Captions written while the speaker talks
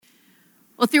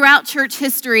Well, throughout church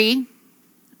history,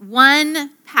 one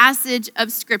passage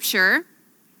of Scripture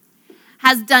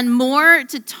has done more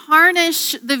to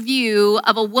tarnish the view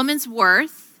of a woman's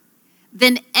worth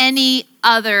than any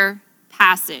other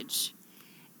passage.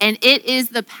 And it is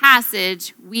the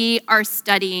passage we are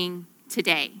studying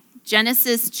today,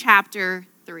 Genesis chapter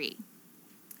 3.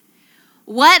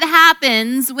 What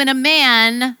happens when a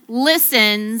man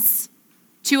listens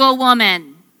to a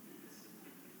woman?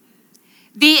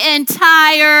 The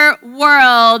entire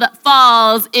world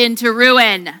falls into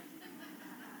ruin.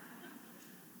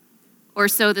 Or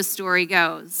so the story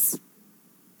goes.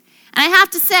 And I have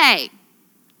to say,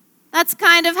 that's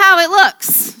kind of how it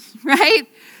looks, right?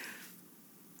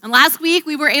 And last week,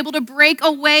 we were able to break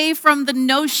away from the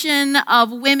notion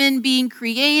of women being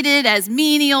created as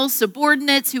menial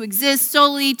subordinates who exist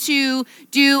solely to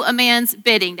do a man's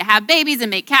bidding, to have babies and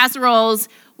make casseroles.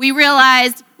 We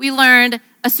learned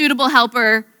a suitable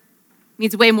helper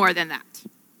means way more than that.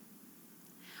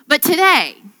 But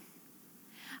today,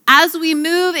 as we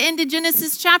move into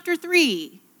Genesis chapter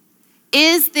 3,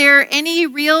 is there any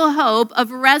real hope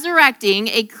of resurrecting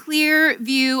a clear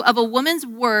view of a woman's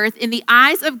worth in the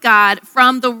eyes of God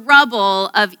from the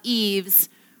rubble of Eve's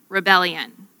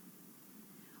rebellion?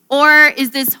 Or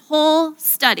is this whole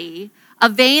study a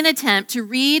vain attempt to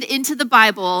read into the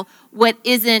Bible what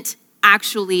isn't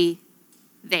actually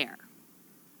there?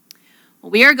 Well,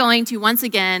 we are going to once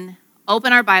again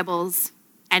open our Bibles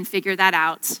and figure that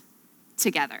out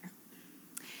together.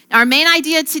 Now, our main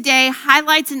idea today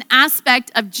highlights an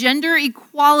aspect of gender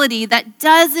equality that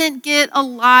doesn't get a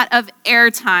lot of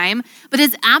airtime, but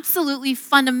is absolutely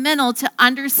fundamental to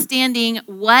understanding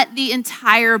what the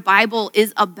entire Bible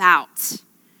is about.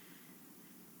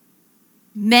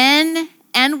 Men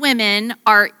and women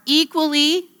are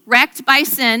equally wrecked by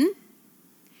sin,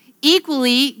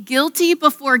 equally guilty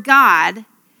before God,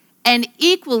 and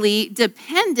equally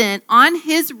dependent on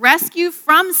his rescue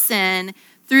from sin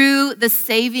through the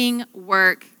saving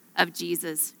work of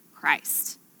Jesus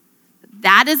Christ.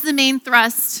 That is the main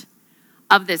thrust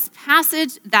of this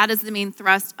passage. That is the main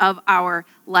thrust of our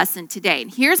lesson today.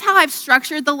 And here's how I've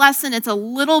structured the lesson. It's a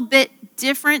little bit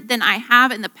different than I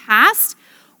have in the past.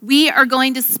 We are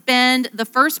going to spend the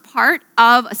first part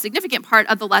of a significant part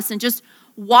of the lesson just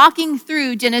walking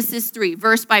through Genesis 3,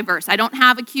 verse by verse. I don't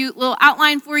have a cute little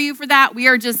outline for you for that.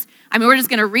 We're just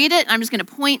going to read it, and I'm just going to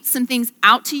point some things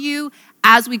out to you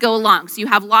as we go along. So you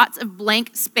have lots of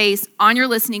blank space on your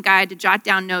listening guide to jot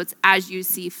down notes as you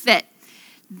see fit.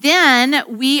 Then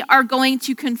we are going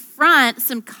to confront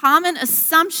some common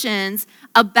assumptions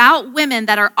about women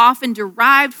that are often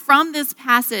derived from this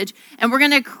passage, and we're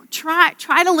going to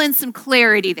try to lend some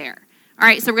clarity there. All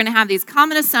right, so we're going to have these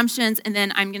common assumptions, and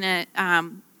then I'm going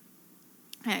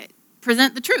to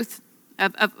present the truth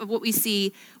of what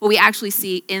we actually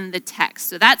see in the text.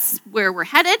 So that's where we're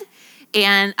headed.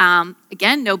 And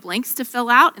again, no blanks to fill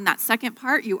out in that second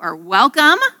part. You are welcome.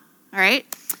 All right,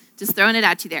 just throwing it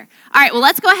at you there. All right, well,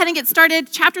 let's go ahead and get started.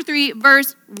 Chapter 3,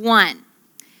 verse 1. It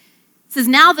says,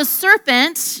 "Now the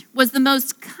serpent was the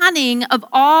most cunning of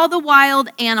all the wild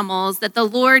animals that the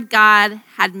Lord God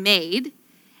had made.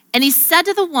 And he said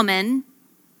to the woman,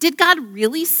 'Did God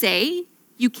really say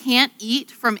you can't eat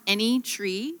from any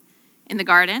tree in the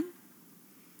garden?'"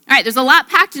 All right, there's a lot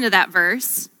packed into that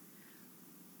verse.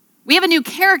 We have a new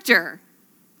character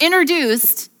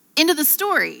introduced into the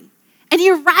story, and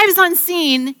he arrives on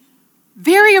scene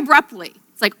very abruptly.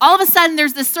 It's like all of a sudden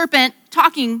there's this serpent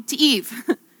talking to Eve.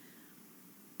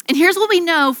 And here's what we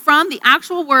know from the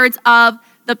actual words of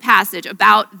the passage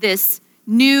about this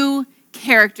new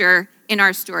character in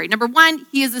our story. Number one,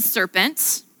 he is a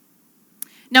serpent.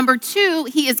 Number two,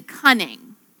 he is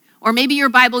cunning. Or maybe your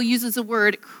Bible uses the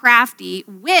word crafty,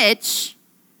 which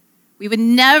we would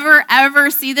never,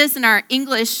 ever see this in our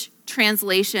English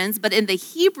translations, but in the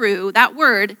Hebrew, that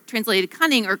word, translated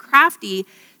cunning or crafty,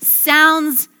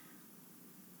 sounds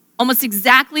almost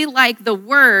exactly like the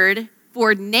word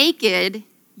for naked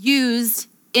used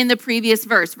in the previous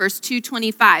verse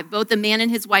 225. Both the man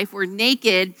and his wife were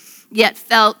naked, yet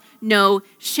felt no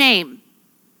shame.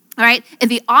 All right, and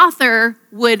the author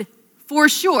would, for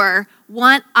sure,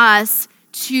 want us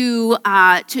to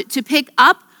pick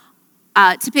up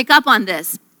on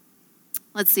this.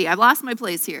 Let's see, I've lost my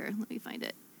place here. Let me find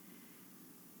it.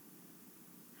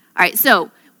 All right, so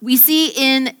we see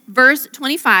in verse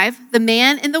 25, the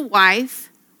man and the wife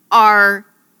are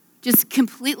just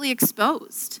completely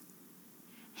exposed.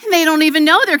 And they don't even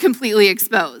know they're completely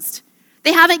exposed.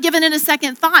 They haven't given it a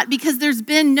second thought because there's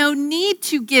been no need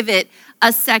to give it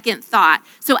a second thought.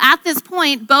 So at this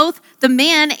point, both the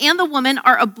man and the woman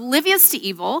are oblivious to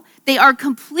evil. They are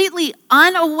completely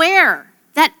unaware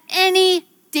that any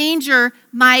danger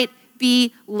might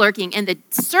be lurking. And the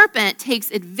serpent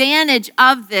takes advantage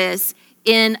of this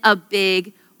in a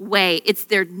big way. It's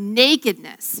their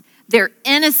nakedness, their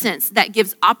innocence that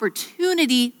gives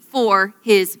opportunity for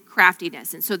his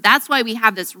craftiness. And so that's why we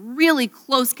have this really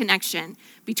close connection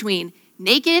between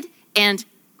naked and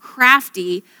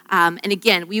crafty. And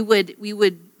again, we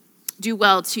would do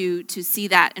well to see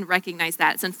that and recognize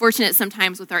that. It's unfortunate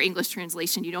sometimes with our English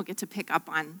translation, you don't get to pick up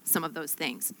on some of those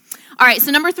things. All right,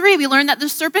 so number 3, we learned that the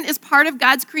serpent is part of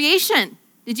God's creation.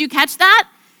 Did you catch that?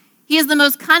 He is the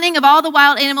most cunning of all the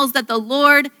wild animals that the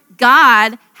Lord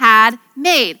God had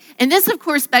made. And this, of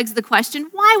course, begs the question,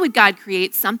 why would God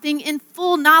create something in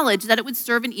full knowledge that it would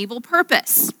serve an evil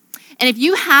purpose? And if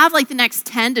you have like the next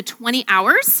 10 to 20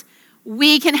 hours,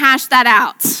 we can hash that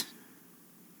out.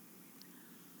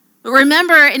 But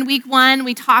remember, in week 1,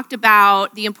 we talked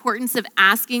about the importance of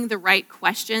asking the right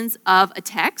questions of a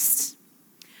text.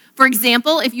 For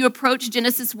example, if you approach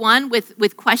Genesis 1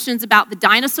 with questions about the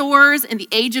dinosaurs and the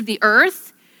age of the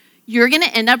earth, you're going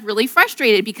to end up really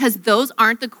frustrated because those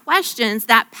aren't the questions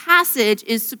that passage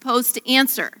is supposed to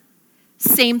answer.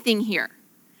 Same thing here.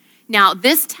 Now,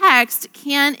 this text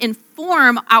can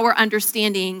inform our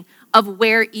understanding of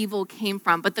where evil came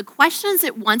from, but the questions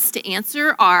it wants to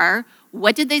answer are,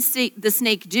 what did the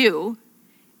snake do,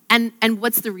 and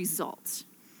what's the result?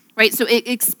 Right? So it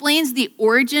explains the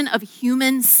origin of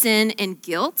human sin and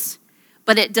guilt,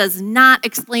 but it does not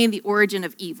explain the origin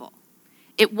of evil.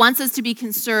 It wants us to be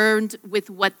concerned with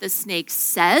what the snake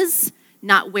says,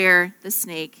 not where the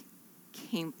snake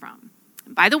came from.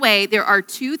 And by the way, there are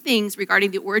 2 things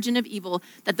regarding the origin of evil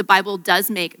that the Bible does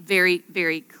make very,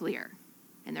 very clear,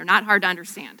 and they're not hard to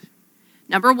understand.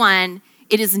 Number 1,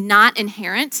 it is not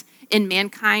inherent in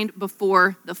mankind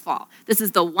before the fall. This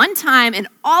is the one time in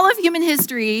all of human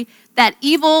history that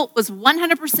evil was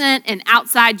 100% an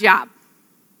outside job,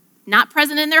 not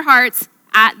present in their hearts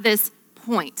at this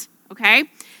point, okay?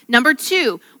 Number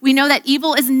 2, we know that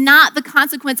evil is not the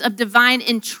consequence of divine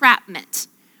entrapment.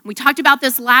 We talked about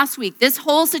this last week. This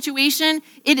whole situation,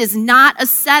 it is not a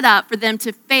setup for them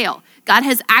to fail. God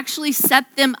has actually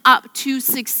set them up to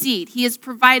succeed. He has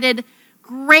provided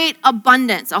great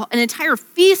abundance, an entire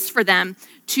feast for them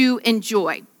to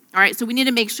enjoy. All right, so we need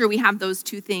to make sure we have those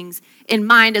 2 things in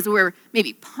mind as we're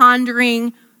maybe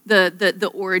pondering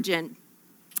the origin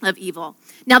of evil.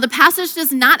 Now, the passage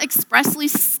does not expressly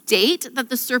state that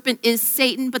the serpent is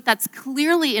Satan, but that's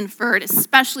clearly inferred,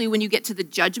 especially when you get to the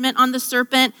judgment on the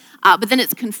serpent, but then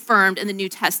it's confirmed in the New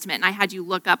Testament, and I had you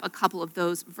look up a couple of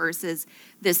those verses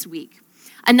this week.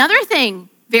 Another thing,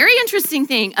 very interesting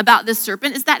thing about this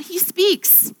serpent is that he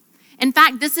speaks. In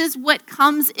fact, this is what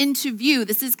comes into view.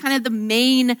 This is kind of the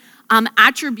main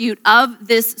attribute of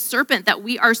this serpent that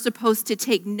we are supposed to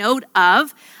take note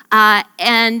of.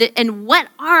 And what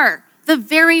are the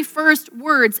very first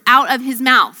words out of his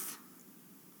mouth?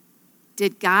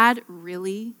 Did God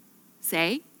really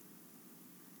say?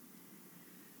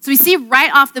 So we see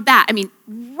right off the bat,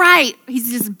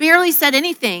 he's just barely said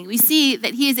anything. We see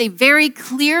that he has a very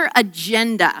clear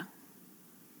agenda,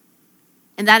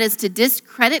 and that is to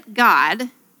discredit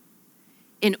God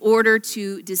in order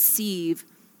to deceive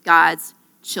God's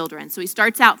children. So he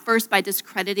starts out first by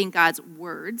discrediting God's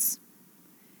words.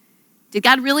 Did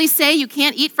God really say you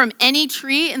can't eat from any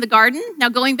tree in the garden? Now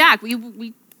going back,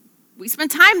 we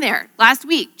spent time there last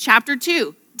week, chapter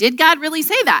 2. Did God really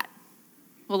say that?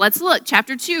 Well, let's look.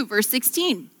 Chapter 2, verse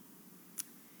 16.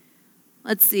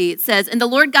 Let's see. It says, "And the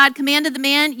Lord God commanded the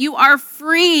man, you are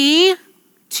free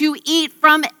to eat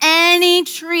from any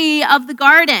tree of the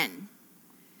garden,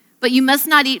 but you must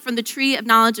not eat from the tree of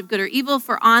knowledge of good or evil,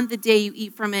 for on the day you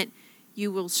eat from it,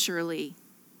 you will surely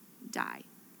die."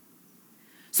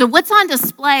 So what's on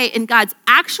display in God's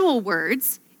actual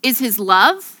words is his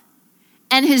love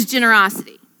and his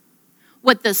generosity.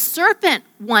 What the serpent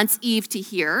wants Eve to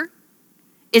hear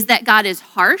is that God is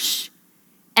harsh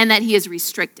and that he is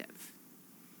restrictive.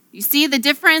 You see the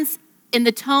difference in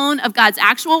the tone of God's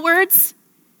actual words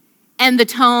and the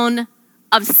tone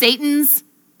of Satan's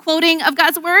quoting of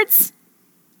God's words?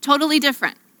 Totally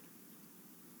different.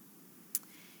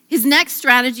 His next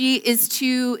strategy is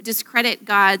to discredit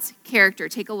God's character.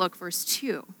 Take a look, verse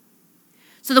 2.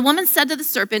 "So the woman said to the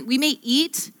serpent, we may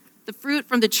eat the fruit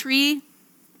from the tree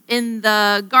in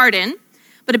the garden,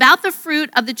 but about the fruit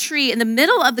of the tree in the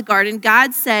middle of the garden,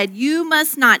 God said, you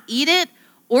must not eat it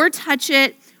or touch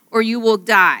it, or you will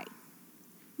die."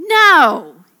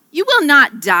 "No, you will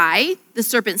not die," the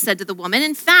serpent said to the woman.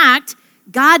 "In fact,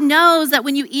 God knows that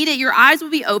when you eat it, your eyes will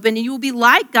be opened and you will be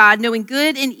like God, knowing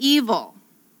good and evil."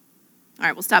 All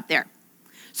right, we'll stop there.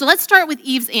 So let's start with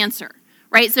Eve's answer.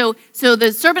 right? So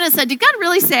the serpent has said, did God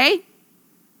really say?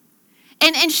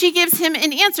 And she gives him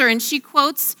an answer, and she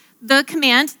quotes the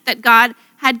command that God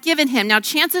had given him. Now,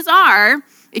 chances are,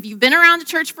 if you've been around the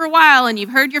church for a while and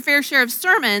you've heard your fair share of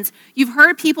sermons, you've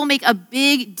heard people make a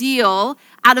big deal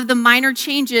out of the minor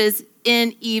changes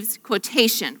in Eve's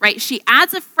quotation, right? She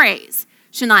adds a phrase,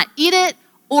 shall not eat it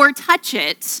or touch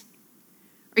it,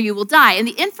 or you will die. And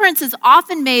the inference is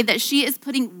often made that she is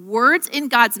putting words in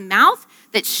God's mouth,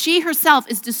 that she herself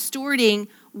is distorting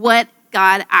what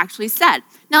God actually said.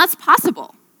 Now, that's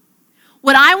possible.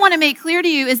 What I want to make clear to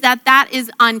you is that that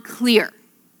is unclear.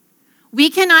 We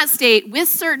cannot state with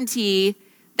certainty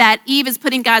that Eve is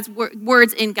putting God's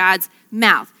words in God's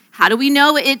mouth. How do we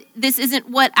know this isn't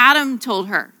what Adam told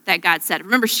her that God said?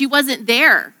 Remember, she wasn't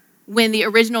there when the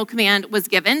original command was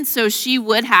given, so she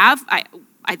would have,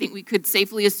 I think we could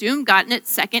safely assume, gotten it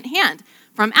secondhand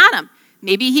from Adam.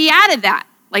 Maybe he added that.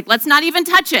 Like, let's not even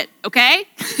touch it, okay?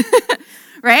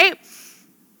 Right?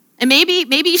 And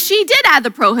maybe she did add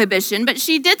the prohibition, but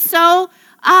she did so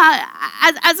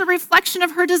as a reflection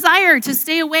of her desire to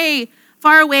stay away,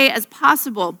 far away as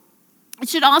possible. It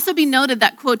should also be noted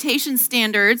that quotation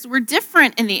standards were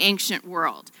different in the ancient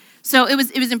world. So it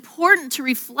was important to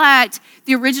reflect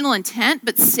the original intent,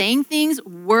 but saying things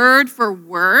word for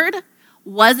word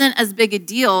wasn't as big a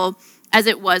deal as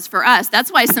it was for us.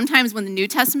 That's why sometimes when the New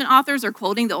Testament authors are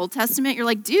quoting the Old Testament, you're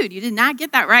like, dude, you did not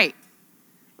get that right.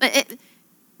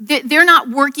 They're not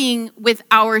working with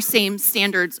our same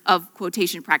standards of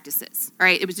quotation practices,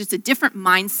 right? It was just a different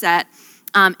mindset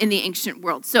in the ancient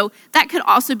world. So that could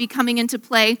also be coming into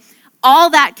play. All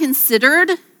that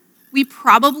considered, we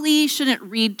probably shouldn't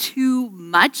read too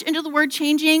much into the word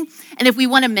changing. And if we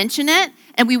want to mention it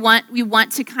and we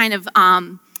want to kind of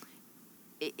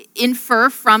infer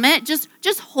from it,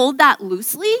 just hold that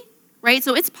loosely, right?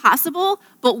 So it's possible,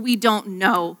 but we don't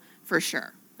know for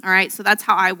sure. All right, so that's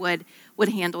how I would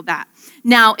handle that.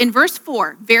 Now, in verse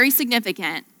 4, very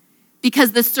significant,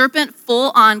 because the serpent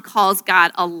full on calls God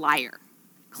a liar,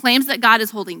 claims that God is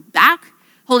holding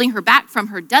her back from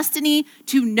her destiny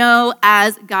to know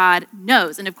as God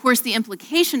knows. And of course, the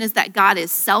implication is that God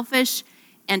is selfish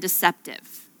and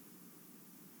deceptive.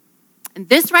 And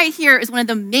this right here is one of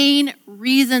the main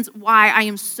reasons why I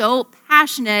am so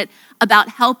passionate about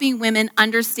helping women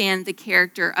understand the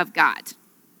character of God.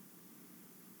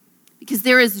 Because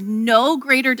there is no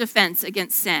greater defense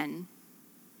against sin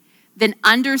than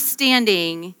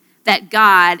understanding that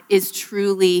God is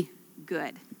truly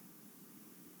good.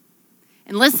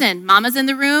 And listen, mamas in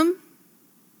the room,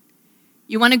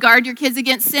 you want to guard your kids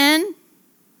against sin?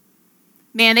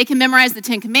 Man, they can memorize the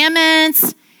 10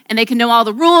 Commandments, and they can know all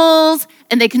the rules,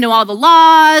 and they can know all the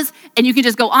laws, and you can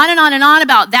just go on and on and on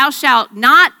about thou shalt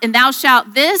not and thou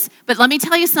shalt this. But let me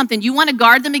tell you something. You want to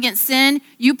guard them against sin,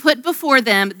 you put before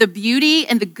them the beauty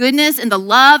and the goodness and the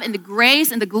love and the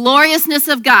grace and the gloriousness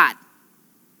of God.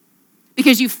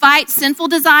 Because you fight sinful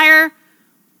desire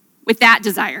with that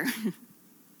desire.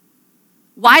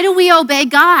 Why do we obey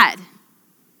God?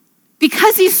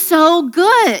 Because he's so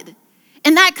good.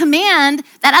 And that command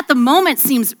that at the moment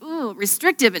seems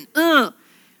restrictive and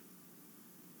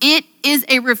it is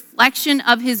a reflection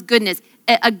of his goodness.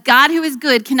 A God who is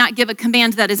good cannot give a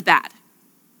command that is bad.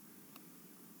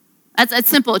 That's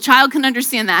simple. A child can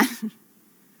understand that.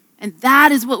 And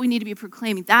that is what we need to be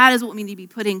proclaiming. That is what we need to be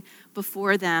putting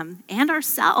before them and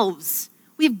ourselves.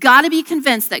 We've got to be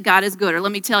convinced that God is good. Or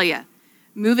let me tell you,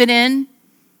 move it in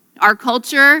our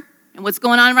culture and what's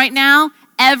going on right now.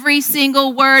 Every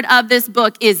single word of this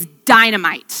book is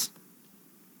dynamite.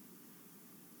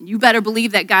 You better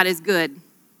believe that God is good.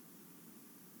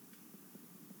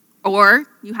 Or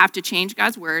you have to change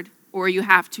God's word, or you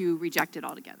have to reject it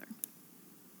altogether.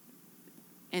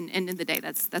 And in the day,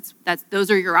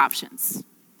 those are your options.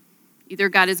 Either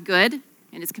God is good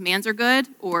and his commands are good,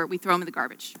 or we throw him in the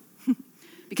garbage.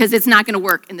 Because it's not going to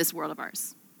work in this world of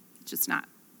ours. It's just not.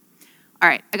 All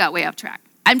right, I got way off track.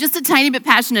 I'm just a tiny bit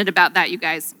passionate about that, you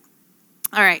guys.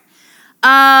 All right.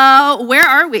 Where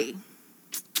are we?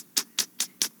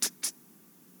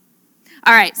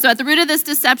 All right, so at the root of this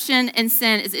deception and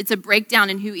sin is it's a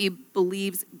breakdown in who Eve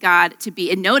believes God to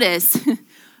be. And notice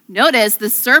the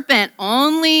serpent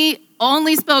only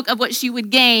spoke of what she would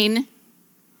gain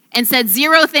and said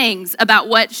 0 things about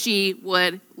what she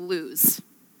would lose.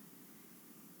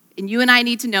 And you and I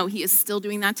need to know he is still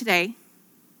doing that today.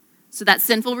 So that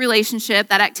sinful relationship,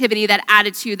 that activity, that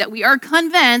attitude that we are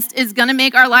convinced is going to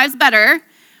make our lives better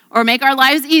or make our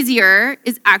lives easier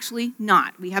is actually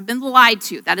not. We have been lied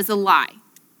to. That is a lie.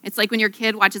 It's like when your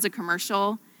kid watches a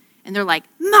commercial and they're like,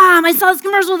 Mom, I saw this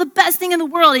commercial, the best thing in the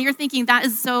world. And you're thinking that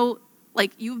is so,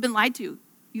 like, you've been lied to.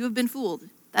 You have been fooled.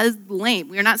 That is lame.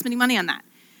 We are not spending money on that,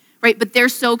 right? But they're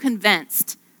so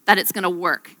convinced that it's going to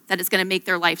work, that it's going to make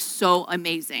their life so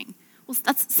amazing. Well,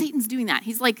 that's Satan's doing that.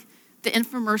 He's like the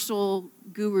infomercial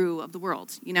guru of the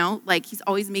world, Like he's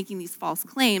always making these false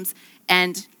claims,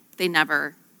 and they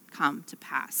never come to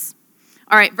pass.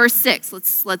 All right, verse 6.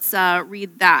 Let's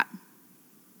read that.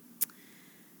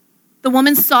 The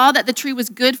woman saw that the tree was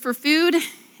good for food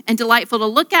and delightful to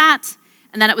look at,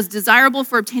 and that it was desirable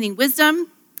for obtaining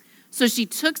wisdom. So she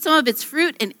took some of its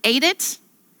fruit and ate it,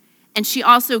 and she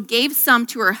also gave some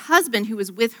to her husband who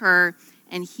was with her,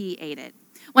 and he ate it.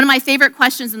 One of my favorite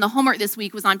questions in the homework this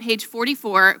week was on page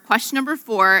 44, question number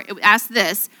 4. It asked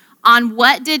this: on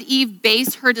what did Eve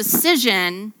base her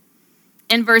decision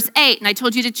in verse 8? And I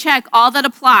told you to check all that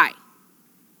apply.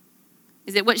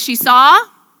 Is it what she saw?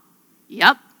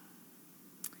 Yep.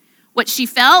 What she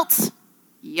felt?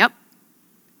 Yep.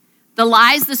 The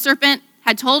lies the serpent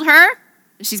had told her?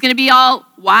 She's going to be all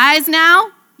wise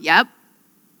now? Yep.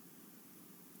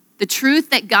 The truth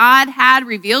that God had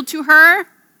revealed to her?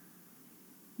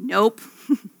 Nope.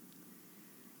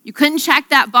 You couldn't check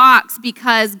that box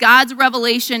because God's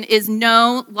revelation is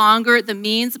no longer the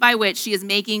means by which she is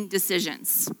making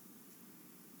decisions.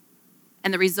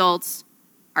 And the results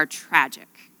are tragic.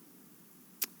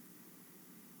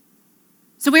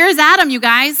 So where is Adam, you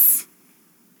guys?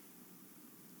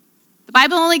 The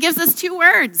Bible only gives us 2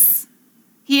 words.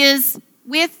 He is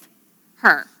with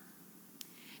her.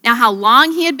 Now, how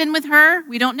long he had been with her,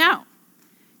 we don't know.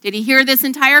 Did he hear this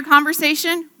entire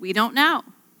conversation? We don't know.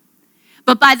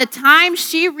 But by the time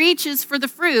she reaches for the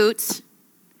fruit,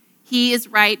 he is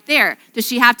right there. Does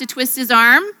she have to twist his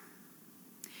arm?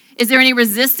 Is there any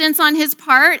resistance on his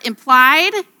part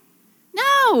implied?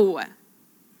 No.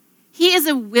 He is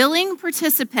a willing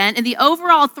participant in the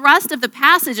overall thrust of the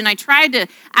passage, and I tried to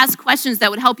ask questions that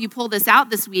would help you pull this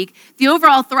out this week. The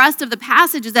overall thrust of the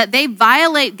passage is that they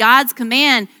violate God's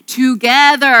command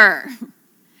together.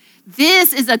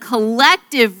 This is a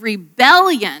collective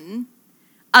rebellion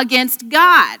against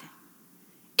God.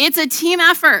 It's a team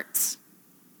effort.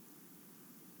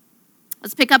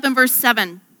 Let's pick up in verse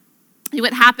 7. See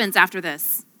what happens after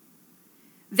this.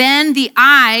 Then the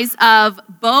eyes of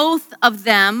both of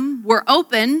them were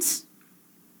opened,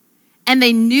 and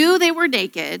they knew they were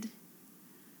naked.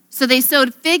 So they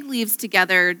sewed fig leaves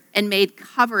together and made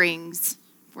coverings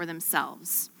for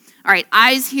themselves. All right,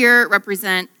 eyes here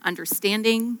represent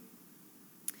understanding.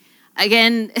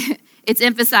 Again, it's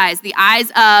emphasized. The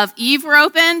eyes of Eve were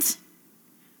opened.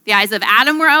 The eyes of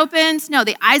Adam were opened. No,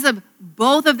 the eyes of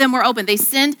both of them were opened. They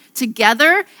sinned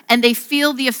together, and they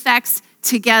feel the effects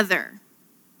together.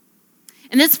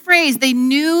 And this phrase, they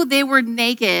knew they were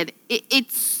naked,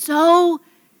 it's so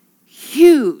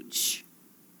huge.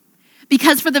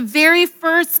 Because for the very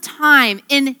first time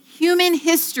in human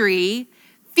history,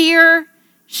 fear,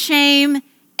 shame,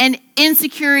 and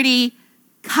insecurity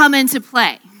come into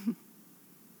play.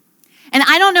 And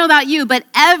I don't know about you, but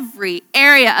every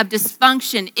area of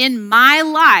dysfunction in my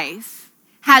life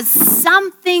has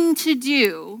something to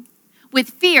do with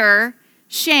fear,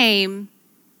 shame,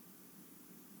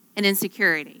 and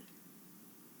insecurity.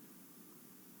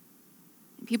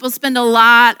 People spend a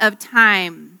lot of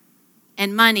time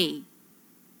and money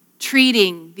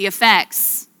treating the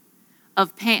effects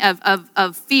of pain,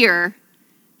 of fear,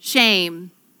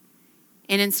 shame,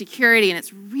 and insecurity. And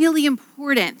it's really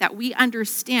important that we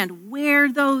understand where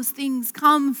those things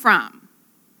come from.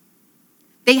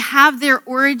 They have their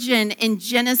origin in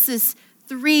Genesis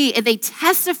 3, and they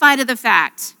testify to the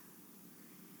fact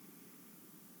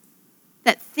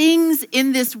that things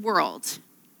in this world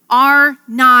are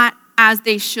not as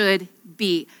they should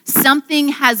be. Something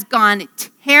has gone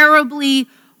terribly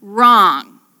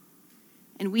wrong,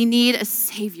 and we need a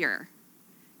Savior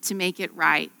to make it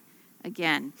right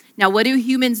again. Now, what do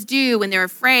humans do when they're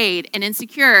afraid and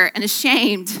insecure and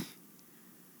ashamed?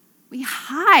 We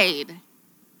hide,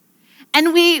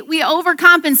 and we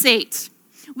overcompensate.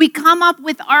 We come up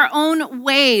with our own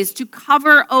ways to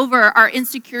cover over our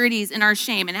insecurities and our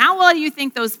shame. And how well do you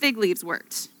think those fig leaves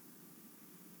worked?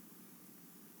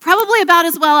 Probably about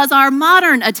as well as our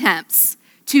modern attempts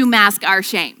to mask our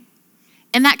shame.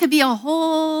 And that could be a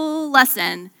whole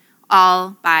lesson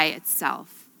all by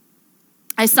itself.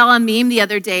 I saw a meme the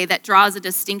other day that draws a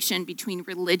distinction between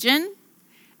religion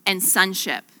and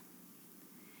sonship.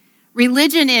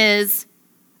 Religion is,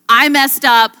 I messed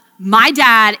up, my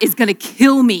dad is going to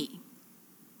kill me.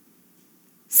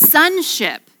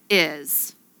 Sonship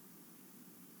is,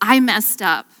 I messed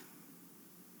up.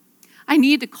 I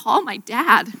need to call my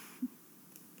dad.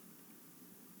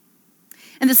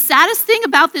 And the saddest thing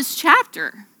about this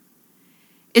chapter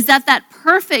is that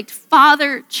perfect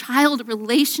father-child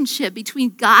relationship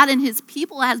between God and his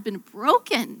people has been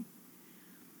broken.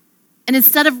 And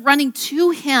instead of running to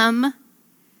him,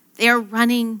 they are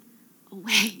running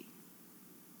away.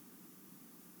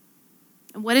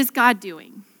 And what is God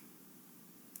doing?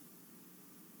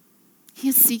 He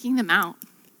is seeking them out.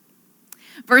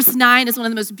 Verse 9 is one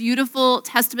of the most beautiful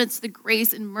testaments to the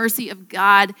grace and mercy of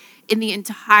God in the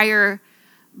entire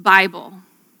Bible.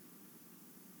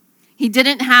 He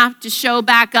didn't have to show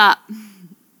back up.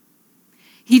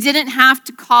 He didn't have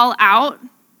to call out.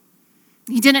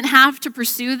 He didn't have to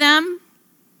pursue them.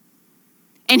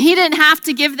 And he didn't have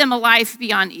to give them a life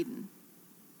beyond Eden.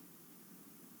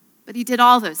 But he did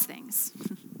all those things.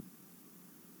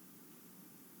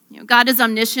 God is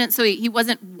omniscient, so he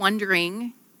wasn't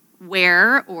wondering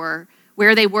where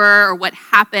they were or what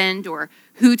happened or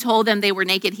who told them they were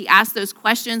naked. He asked those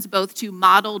questions both to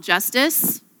model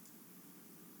justice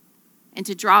and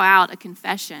to draw out a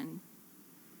confession.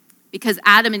 Because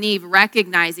Adam and Eve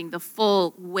recognizing the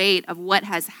full weight of what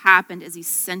has happened is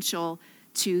essential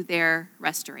to their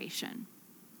restoration.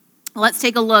 Let's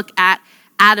take a look at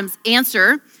Adam's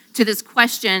answer to this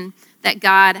question that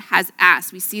God has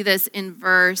asked. We see this in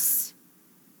verse,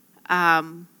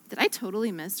 did I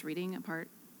totally miss reading a part?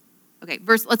 Okay,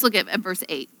 let's look at verse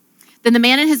 8. Then the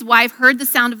man and his wife heard the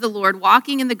sound of the Lord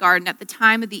walking in the garden at the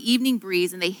time of the evening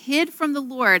breeze, and they hid from the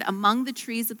Lord among the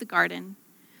trees of the garden.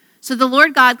 So the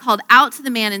Lord God called out to the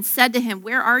man and said to him,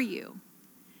 "Where are you?"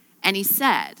 And he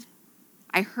said,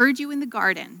 "I heard you in the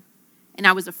garden, and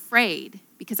I was afraid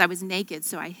because I was naked,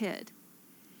 so I hid."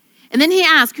 And then he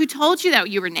asked, "Who told you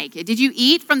that you were naked? Did you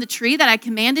eat from the tree that I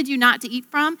commanded you not to eat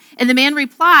from?" And the man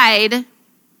replied,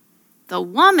 "The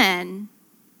woman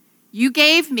you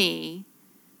gave me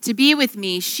to be with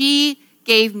me, she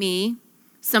gave me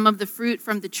some of the fruit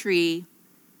from the tree,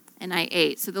 and I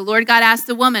ate." So the Lord God asked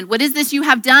the woman, "What is this you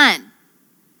have done?"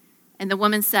 And the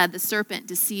woman said, "The serpent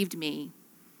deceived me,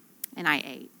 and I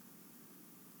ate."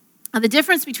 Now, the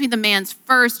difference between the man's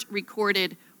first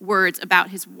recorded words about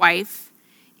his wife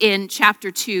in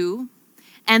chapter 2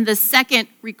 and the second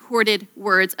recorded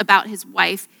words about his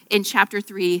wife in chapter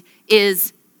 3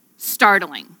 is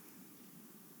startling.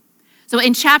 So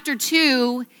in chapter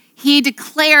 2, he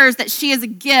declares that she is a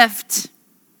gift.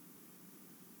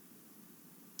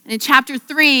 And in chapter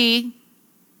 3,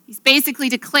 he's basically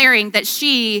declaring that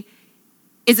she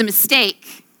is a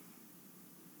mistake.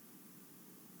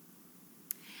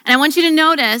 And I want you to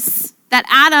notice that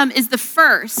Adam is the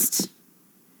first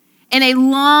in a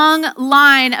long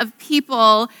line of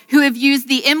people who have used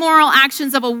the immoral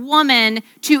actions of a woman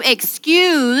to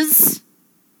excuse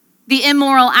the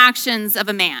immoral actions of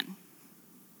a man.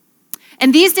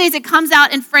 And these days it comes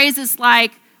out in phrases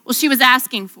like, "Well, she was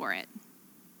asking for it."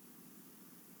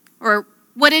 Or,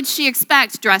 "What did she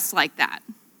expect dressed like that?"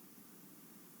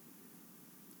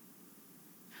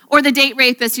 Or the date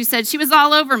rapist who said, "She was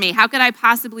all over me. How could I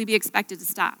possibly be expected to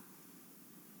stop?"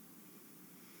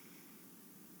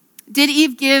 Did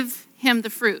Eve give him the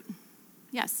fruit?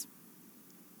 Yes.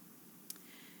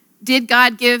 Did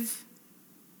God give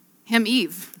him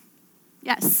Eve?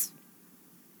 Yes.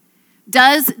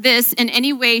 Does this in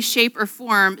any way, shape, or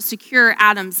form secure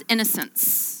Adam's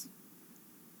innocence?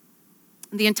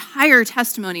 The entire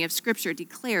testimony of Scripture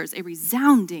declares a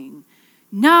resounding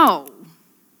no.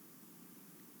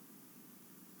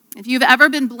 If you've ever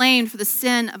been blamed for the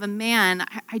sin of a man,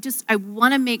 I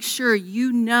want to make sure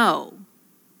you know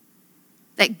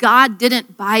that God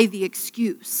didn't buy the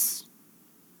excuse.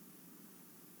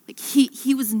 Like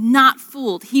he was not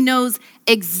fooled. He knows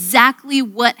exactly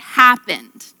what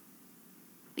happened.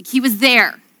 Like he was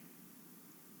there.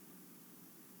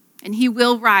 And he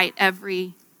will right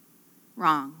every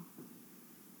wrong.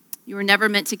 You were never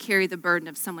meant to carry the burden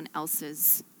of someone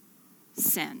else's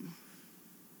sin.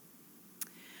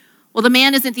 Well, the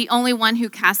man isn't the only one who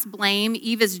casts blame.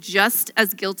 Eve is just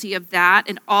as guilty of that.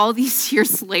 And all these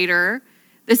years later,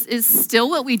 this is still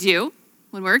what we do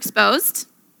when we're exposed.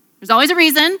 There's always a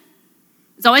reason.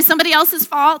 It's always somebody else's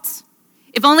fault.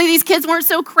 If only these kids weren't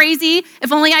so crazy.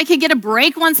 If only I could get a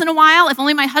break once in a while. If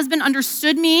only my husband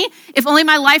understood me. If only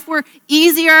my life were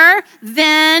easier,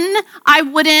 then I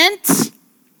wouldn't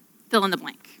fill in the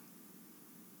blank.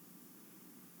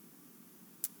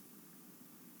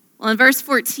 Well, in verse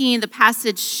 14, the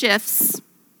passage shifts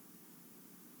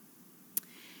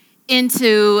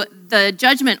into the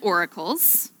judgment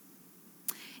oracles.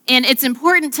 And it's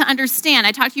important to understand,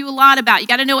 I talked to you a lot about, you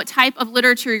got to know what type of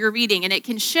literature you're reading, and it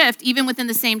can shift even within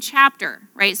the same chapter,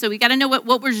 right? So we got to know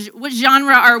what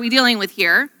genre are we dealing with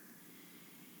here.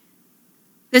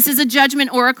 This is a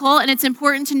judgment oracle, and it's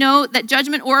important to note that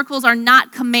judgment oracles are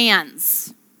not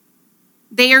commands.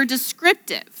 They are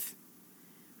descriptive,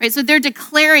 right? So they're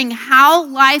declaring how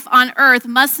life on earth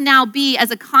must now be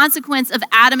as a consequence of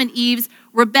Adam and Eve's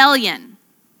rebellion.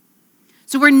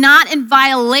 So we're not in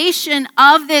violation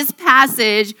of this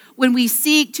passage when we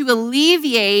seek to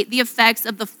alleviate the effects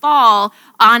of the fall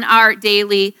on our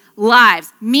daily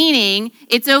lives, meaning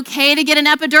it's okay to get an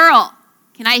epidural.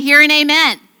 Can I hear an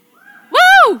amen?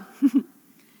 Woo!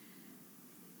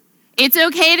 It's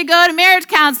okay to go to marriage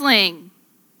counseling.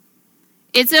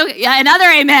 It's okay, yeah, another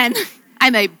amen.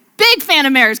 I'm a big fan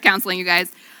of marriage counseling, you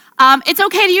guys. It's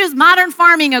okay to use modern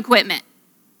farming equipment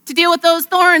to deal with those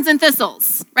thorns and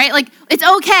thistles, right? Like, it's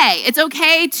okay. It's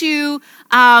okay to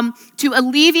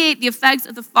alleviate the effects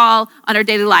of the fall on our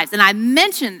daily lives. And I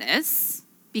mention this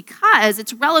because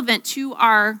it's relevant to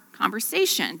our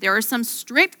conversation. There are some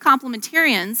strict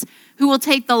complementarians who will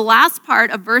take the last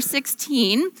part of verse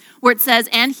 16, where it says,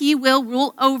 and he will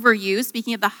rule over you,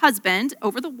 speaking of the husband,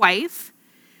 over the wife.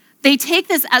 They take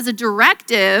this as a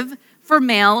directive for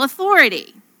male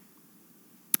authority.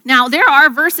 Now, there are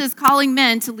verses calling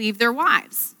men to leave their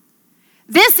wives.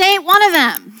 This ain't one of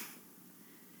them,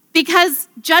 because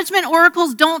judgment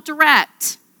oracles don't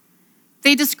direct.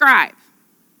 They describe,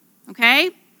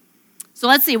 okay? So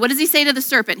let's see, what does he say to the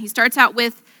serpent? He starts out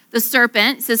with the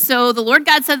serpent. He says, so the Lord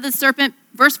God said to the serpent,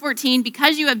 verse 14,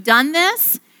 because you have done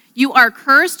this, you are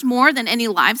cursed more than any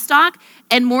livestock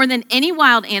and more than any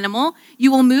wild animal. You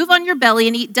will move on your belly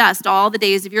and eat dust all the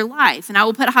days of your life. And I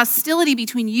will put hostility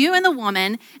between you and the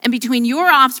woman, and between your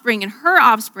offspring and her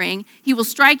offspring. He will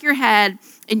strike your head,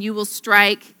 and you will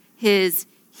strike his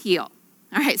heel.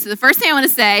 All right, so the first thing I want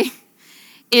to say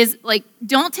is,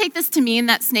 don't take this to mean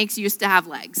that snakes used to have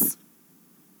legs.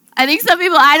 I think some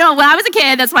people, when I was a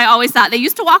kid, that's why I always thought they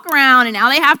used to walk around, and now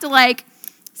they have to,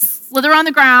 slither on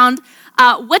the ground.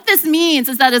 What this means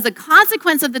is that as a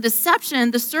consequence of the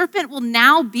deception, the serpent will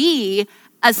now be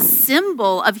a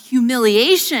symbol of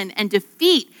humiliation and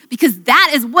defeat, because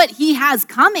that is what he has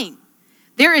coming.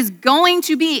 There is going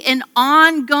to be an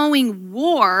ongoing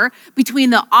war between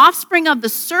the offspring of the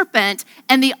serpent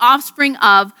and the offspring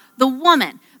of the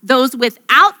woman. Those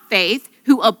without faith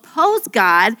who oppose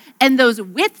God, and those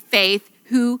with faith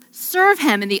who serve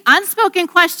him. And the unspoken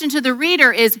question to the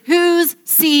reader is, whose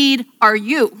seed are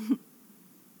you?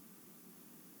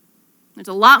 There's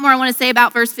a lot more I want to say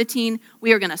about verse 15.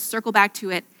 We are going to circle back to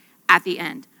it at the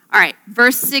end. All right,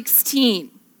 verse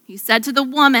 16. He said to the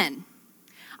woman,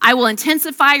 I will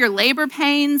intensify your labor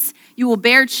pains. You will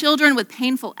bear children with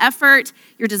painful effort.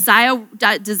 Your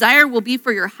desire will be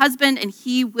for your husband, and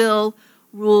he will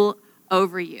rule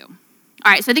over you.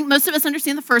 All right, so I think most of us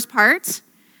understand the first part.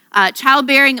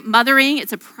 Childbearing, mothering,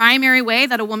 it's a primary way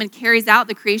that a woman carries out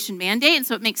the creation mandate, and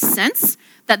so it makes sense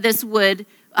that this would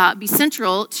be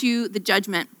central to the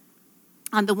judgment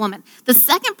on the woman. The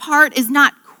second part is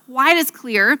not quite as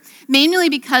clear, mainly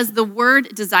because the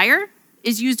word desire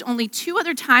is used only 2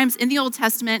 other times in the Old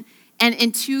Testament and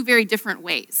in 2 very different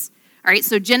ways. All right,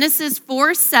 so Genesis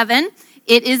 4:7,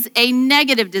 it is a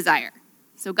negative desire.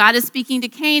 So God is speaking to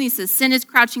Cain. He says, sin is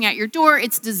crouching at your door.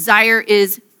 Its desire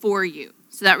is for you.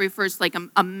 So that refers to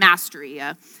a mastery,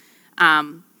 a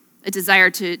desire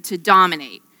to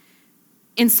dominate.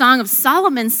 In Song of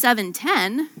Solomon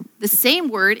 7:10, the same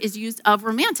word is used of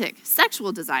romantic,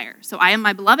 sexual desire. So I am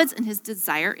my beloved's, and his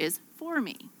desire is for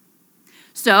me.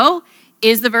 So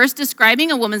is the verse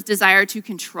describing a woman's desire to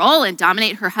control and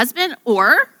dominate her husband,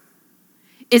 or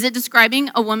is it describing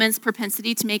a woman's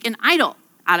propensity to make an idol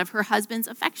out of her husband's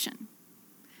affection?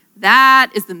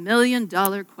 That is the $1 million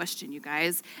question, you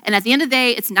guys. And at the end of the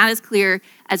day, it's not as clear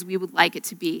as we would like it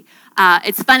to be.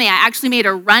 It's funny, I actually made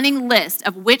a running list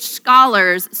of which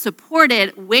scholars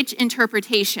supported which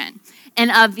interpretation.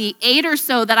 And of the 8 or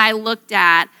so that I looked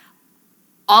at,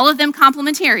 all of them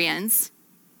complementarians,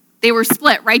 they were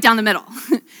split right down the middle.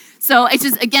 So it's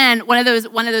just, again, one of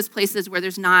those places where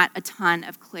there's not a ton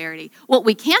of clarity. What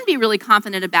we can be really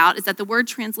confident about is that the word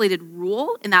translated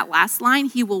rule in that last line,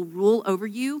 he will rule over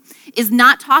you, is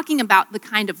not talking about the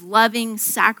kind of loving,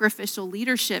 sacrificial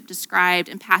leadership described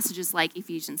in passages like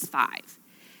Ephesians 5.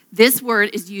 This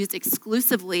word is used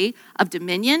exclusively of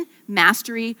dominion,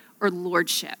 mastery, or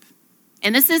lordship.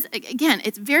 And this is, again,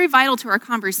 it's very vital to our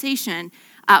conversation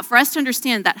for us to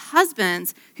understand that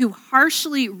husbands who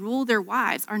harshly rule their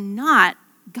wives are not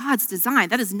God's design.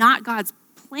 That is not God's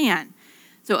plan.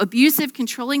 So abusive,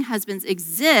 controlling husbands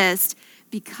exist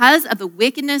because of the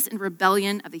wickedness and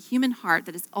rebellion of the human heart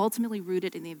that is ultimately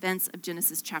rooted in the events of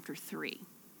Genesis chapter 3.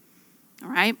 All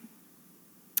right?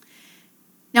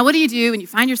 Now, what do you do when you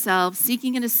find yourself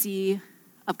seeking in a sea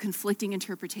of conflicting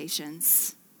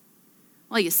interpretations?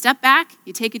 Well, you step back,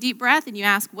 you take a deep breath, and you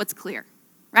ask, what's clear?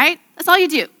 right? That's all you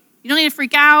do. You don't need to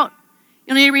freak out.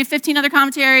 You don't need to read 15 other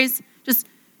commentaries. Just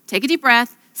take a deep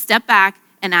breath, step back,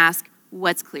 and ask,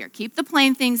 what's clear? Keep the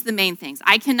plain things the main things.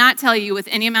 I cannot tell you with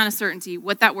any amount of certainty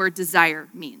what that word desire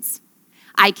means.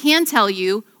 I can tell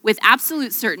you with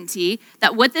absolute certainty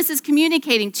that what this is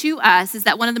communicating to us is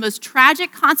that one of the most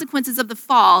tragic consequences of the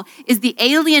fall is the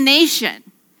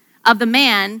alienation of the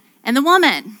man and the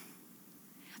woman.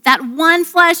 That one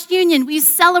flesh union we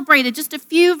celebrated just a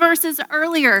few verses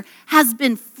earlier has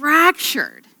been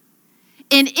fractured.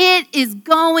 And it is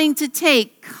going to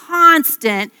take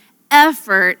constant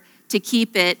effort to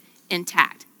keep it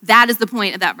intact. That is the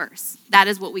point of that verse. That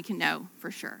is what we can know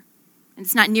for sure. And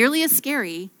it's not nearly as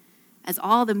scary as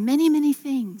all the many, many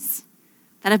things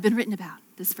that have been written about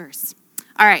this verse.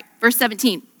 All right, verse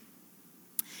 17.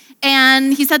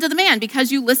 And he said to the man,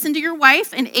 because you listened to your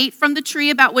wife and ate from the tree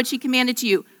about which he commanded to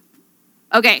you.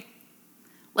 Okay,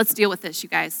 let's deal with this, you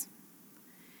guys.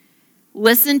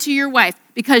 Listen to your wife.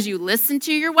 Because you listened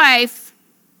to your wife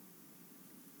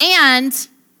and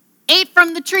ate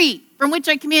from the tree from which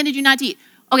I commanded you not to eat.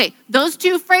 Okay, those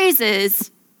two phrases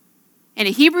in a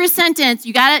Hebrew sentence,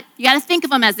 you gotta think of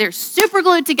them as they're super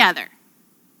glued together.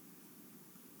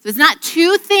 So it's not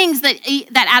two things that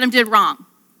Adam did wrong.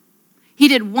 He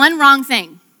did one wrong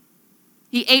thing.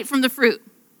 He ate from the fruit.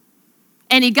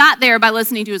 And he got there by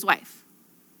listening to his wife.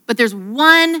 But there's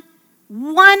one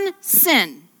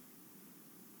sin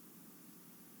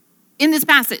in this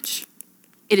passage.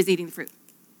 It is eating the fruit.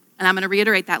 And I'm going to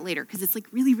reiterate that later because it's like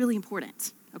really, really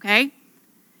important, okay?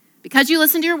 Because you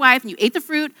listened to your wife and you ate the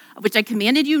fruit of which I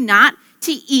commanded you not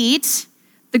to eat,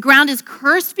 the ground is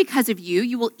cursed because of you.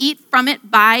 You will eat from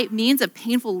it by means of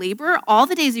painful labor all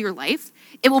the days of your life.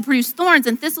 It will produce thorns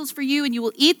and thistles for you, and you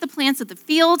will eat the plants of the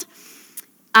field.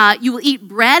 You will eat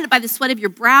bread by the sweat of your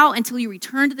brow until you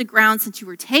return to the ground since you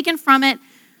were taken from it.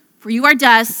 For you are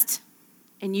dust,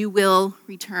 and you will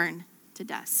return to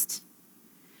dust.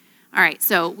 All right,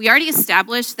 so we already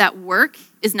established that work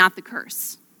is not the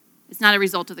curse. It's not a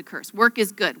result of the curse. Work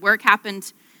is good. Work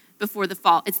happened before the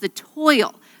fall. It's the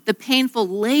toil, the painful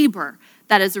labor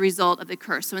that is a result of the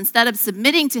curse. So instead of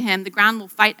submitting to him, the ground will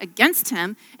fight against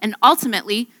him and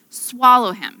ultimately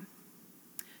swallow him.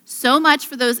 So much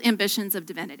for those ambitions of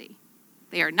divinity.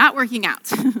 They are not working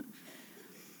out.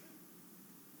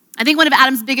 I think one of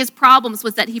Adam's biggest problems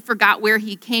was that he forgot where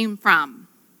he came from.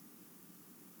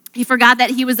 He forgot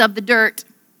that he was of the dirt,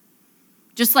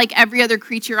 just like every other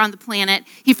creature on the planet.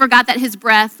 He forgot that his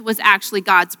breath was actually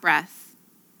God's breath.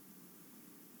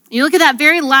 You look at that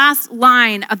very last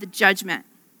line of the judgment.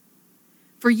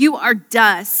 For you are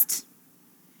dust,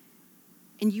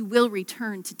 and you will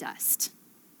return to dust.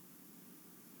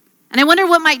 And I wonder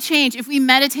what might change if we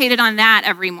meditated on that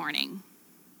every morning.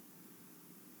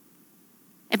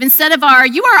 If instead of our,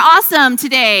 you are awesome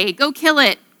today, go kill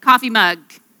it, coffee mug,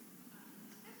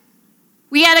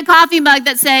 we had a coffee mug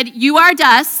that said, you are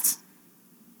dust,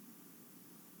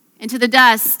 and to the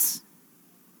dust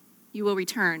you will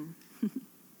return.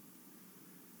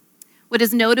 What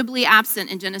is notably absent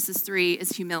in Genesis 3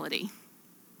 is humility.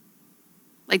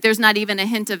 Like there's not even a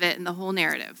hint of it in the whole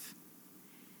narrative.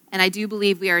 And I do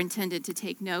believe we are intended to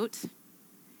take note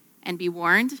and be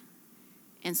warned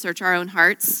and search our own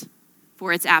hearts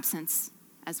for its absence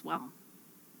as well.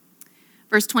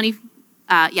 Verse 20.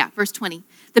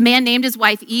 The man named his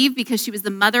wife Eve because she was the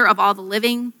mother of all the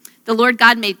living. The Lord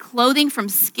God made clothing from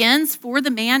skins for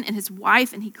the man and his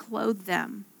wife, and he clothed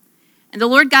them. And the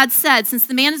Lord God said, since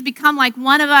the man has become like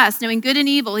one of us, knowing good and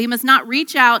evil, he must not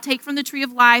reach out, take from the tree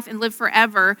of life, and live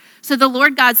forever. So the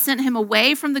Lord God sent him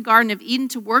away from the Garden of Eden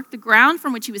to work the ground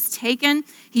from which he was taken.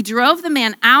 He drove the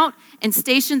man out and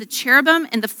stationed the cherubim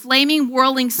and the flaming,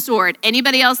 whirling sword.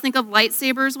 Anybody else think of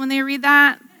lightsabers when they read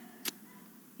that?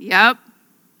 Yep.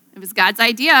 It was God's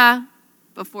idea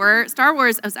before Star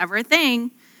Wars was ever a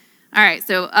thing. All right,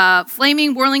 so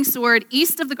flaming, whirling sword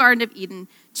east of the Garden of Eden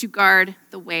to guard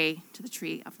the way to the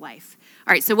tree of life.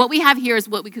 All right, so what we have here is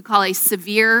what we could call a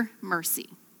severe mercy.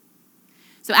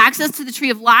 So access to the tree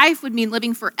of life would mean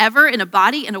living forever in a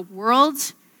body in a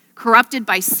world corrupted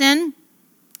by sin.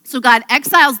 So God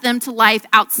exiles them to life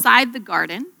outside the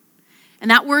garden.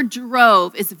 And that word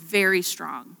drove is very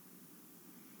strong.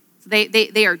 So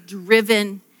they are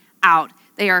driven out.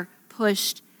 They are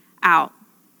pushed out.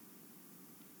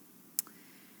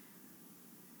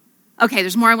 Okay,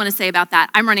 there's more I want to say about that.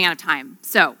 I'm running out of time.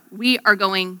 So we are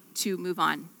going to move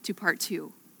on to part 2.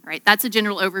 All right, that's a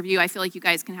general overview. I feel like you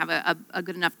guys can have a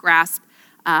good enough grasp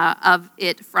of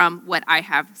it from what I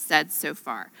have said so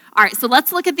far. All right, so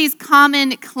let's look at these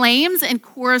common claims and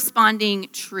corresponding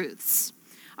truths.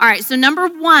 All right, so number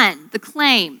 1, the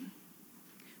claim.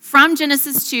 from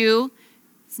Genesis 2,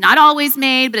 it's not always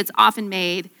made, but it's often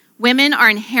made, women are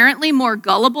inherently more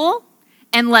gullible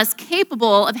and less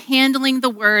capable of handling the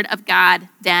word of God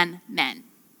than men.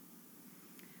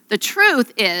 The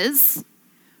truth is,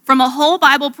 from a whole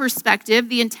Bible perspective,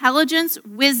 the intelligence,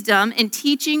 wisdom, and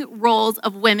teaching roles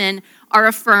of women are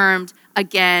affirmed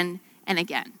again and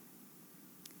again.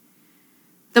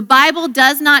 The Bible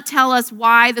does not tell us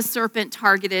why the serpent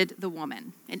targeted the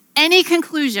woman, and any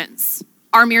conclusions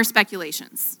are mere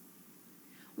speculations.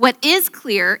 What is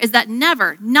clear is that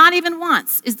never, not even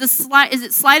once, is it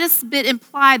slightest bit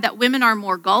implied that women are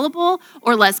more gullible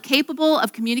or less capable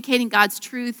of communicating God's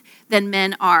truth than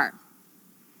men are.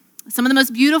 Some of the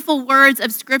most beautiful words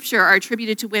of Scripture are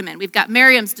attributed to women. We've got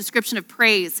Miriam's description of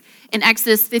praise in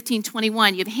Exodus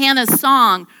 15:21. You have Hannah's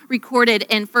song recorded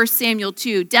in 1 Samuel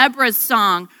 2. Deborah's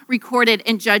song recorded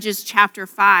in Judges chapter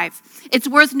 5. It's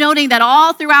worth noting that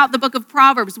all throughout the book of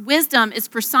Proverbs, wisdom is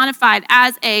personified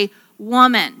as a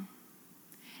woman.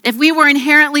 If we were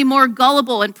inherently more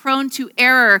gullible and prone to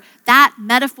error, that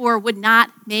metaphor would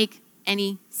not make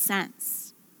any sense.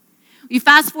 You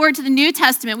fast forward to the New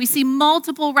Testament, we see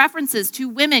multiple references to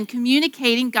women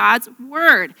communicating God's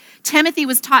word. Timothy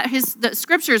was taught the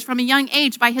scriptures from a young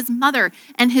age by his mother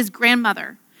and his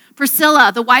grandmother.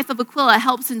 Priscilla, the wife of Aquila,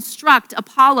 helps instruct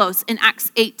Apollos in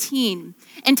Acts 18.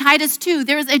 In Titus 2,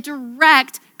 there is a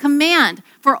direct command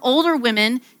for older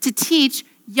women to teach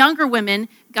younger women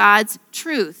God's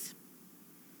truth.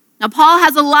 Now, Paul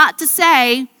has a lot to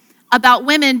say about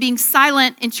women being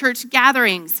silent in church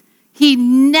gatherings. He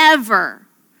never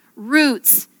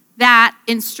roots that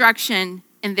instruction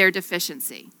in their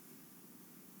deficiency.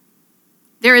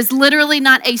 There is literally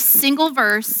not a single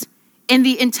verse in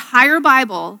the entire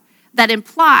Bible that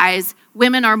implies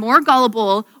women are more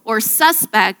gullible or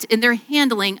suspect in their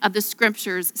handling of the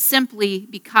scriptures simply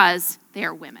because they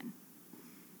are women.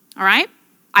 All right?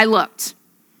 I looked.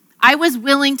 I was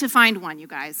willing to find one, you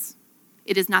guys.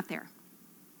 It is not there.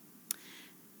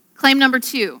 Claim number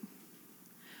 2.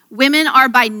 Women are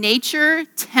by nature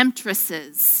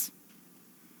temptresses.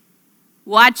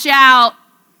 Watch out.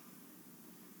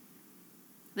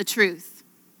 The truth.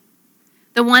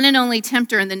 The one and only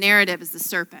tempter in the narrative is the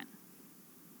serpent.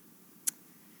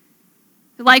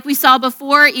 Like we saw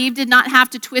before, Eve did not have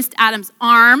to twist Adam's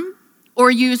arm or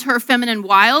use her feminine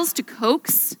wiles to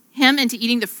coax him into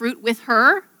eating the fruit with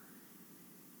her.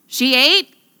 She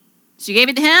ate, she gave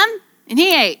it to him, and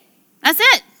he ate. That's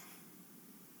it.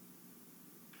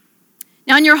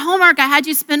 Now, in your homework, I had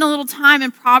you spend a little time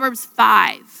in Proverbs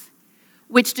 5,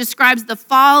 which describes the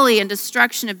folly and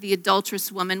destruction of the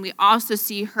adulterous woman. We also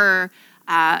see her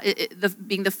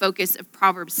being the focus of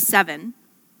Proverbs 7.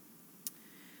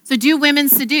 So do women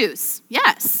seduce?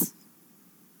 Yes.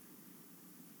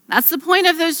 That's the point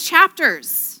of those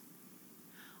chapters.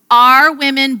 Are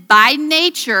women by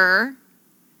nature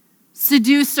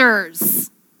seducers?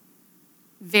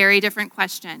 Very different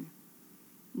question.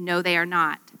 No, they are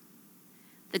not.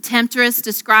 The temptress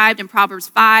described in Proverbs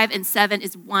 5 and 7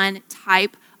 is one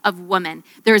type of woman.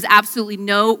 There is absolutely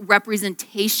no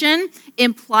representation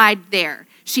implied there.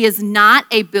 She is not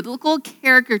a biblical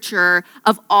caricature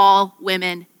of all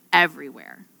women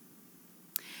everywhere.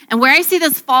 And where I see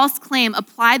this false claim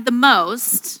applied the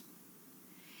most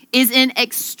is in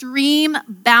extreme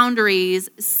boundaries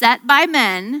set by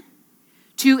men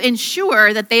to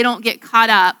ensure that they don't get caught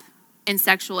up in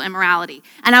sexual immorality.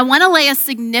 And I want to lay a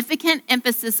significant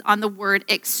emphasis on the word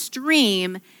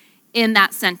extreme in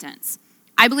that sentence.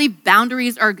 I believe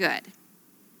boundaries are good.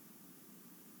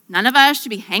 None of us should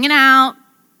be hanging out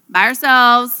by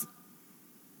ourselves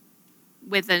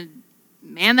with a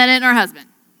man that isn't our husband,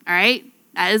 all right?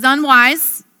 That is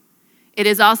unwise. It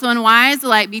is also unwise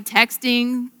to be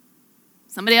texting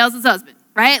somebody else's husband,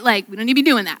 right? We don't need to be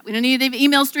doing that. We don't need to have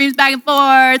email streams back and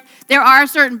forth. There are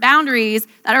certain boundaries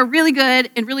that are really good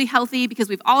and really healthy because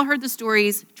we've all heard the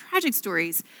stories, tragic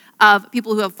stories, of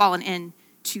people who have fallen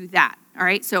into that, all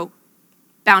right? So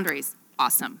boundaries,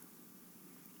 awesome.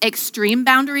 Extreme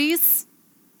boundaries,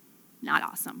 not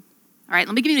awesome. All right,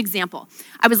 let me give you an example.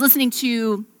 I was listening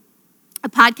to a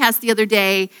podcast the other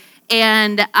day,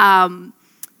 and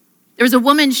there was a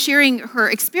woman sharing her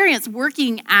experience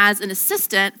working as an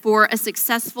assistant for a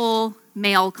successful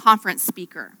male conference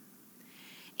speaker.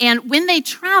 And when they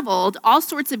traveled, all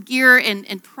sorts of gear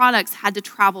and products had to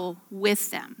travel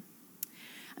with them.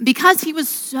 Because he was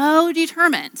so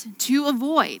determined to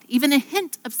avoid even a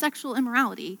hint of sexual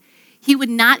immorality, he would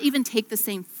not even take the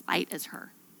same flight as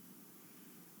her.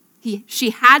 She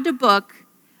had to book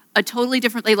a totally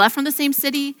different, they left from the same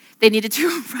city, they needed to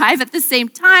arrive at the same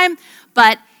time,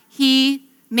 but he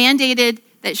mandated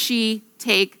that she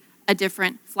take a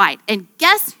different flight. And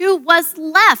guess who was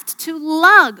left to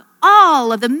lug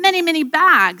all of the many, many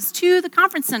bags to the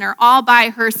conference center all by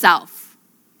herself?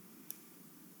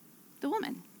 The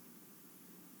woman.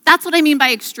 That's what I mean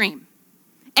by extreme.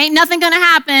 Ain't nothing gonna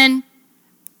happen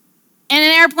in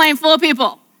an airplane full of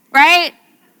people, right?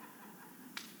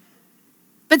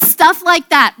 But stuff like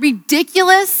that,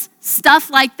 ridiculous stuff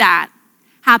like that,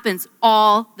 happens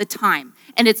all the time.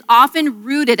 And it's often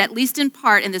rooted, at least in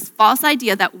part, in this false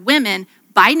idea that women,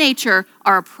 by nature,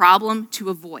 are a problem to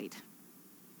avoid.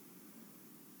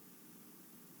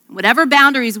 Whatever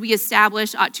boundaries we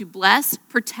establish ought to bless,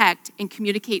 protect, and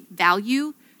communicate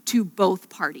value to both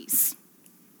parties.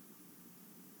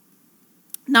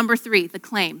 Number 3, the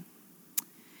claim.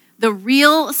 The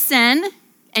real sin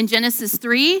in Genesis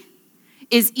 3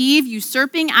 is Eve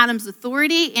usurping Adam's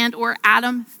authority and or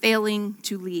Adam failing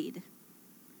to lead.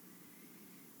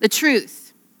 The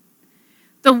truth.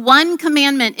 The one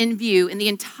commandment in view in the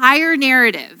entire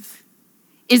narrative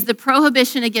is the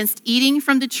prohibition against eating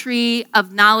from the tree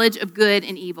of knowledge of good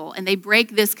and evil, and they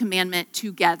break this commandment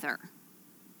together.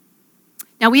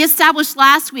 Now, we established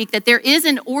last week that there is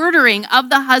an ordering of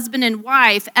the husband and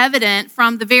wife evident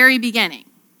from the very beginning,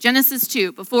 Genesis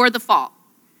 2, before the fall.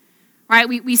 Right?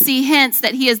 We see hints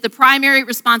that he is the primary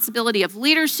responsibility of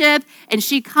leadership, and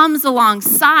she comes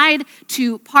alongside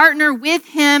to partner with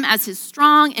him as his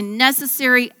strong and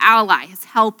necessary ally, his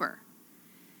helper.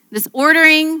 This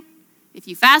ordering, if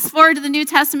you fast forward to the New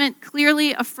Testament,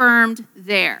 clearly affirmed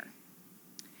there.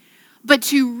 But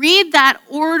to read that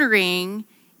ordering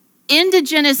into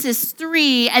Genesis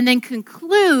 3 and then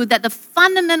conclude that the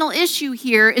fundamental issue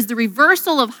here is the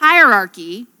reversal of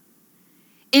hierarchy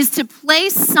is to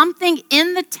place something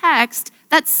in the text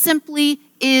that simply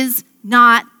is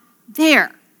not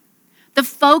there. The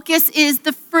focus is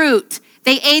the fruit.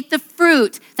 They ate the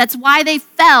fruit. That's why they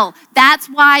fell. That's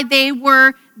why they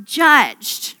were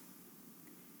judged.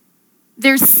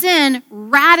 Their sin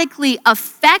radically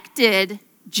affected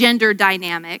gender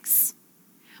dynamics,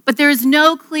 but there is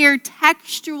no clear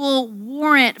textual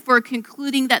warrant for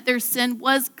concluding that their sin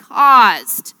was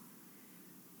caused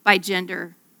by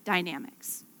gender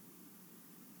dynamics.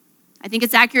 I think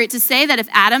it's accurate to say that if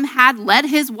Adam had led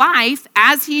his wife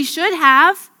as he should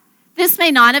have, this may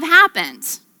not have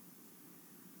happened.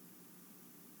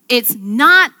 It's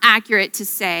not accurate to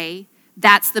say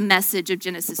that's the message of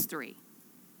Genesis 3.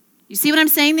 You see what I'm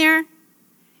saying there?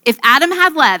 If Adam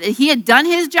had led and he had done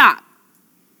his job,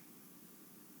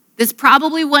 this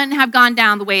probably wouldn't have gone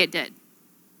down the way it did.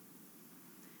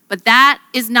 But that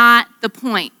is not the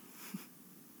point.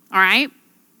 All right?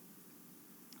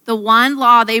 The one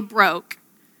law they broke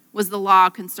was the law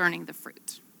concerning the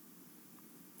fruit.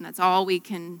 And that's all we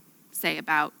can say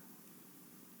about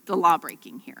the law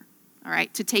breaking here. All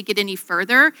right? To take it any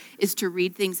further is to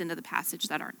read things into the passage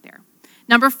that aren't there.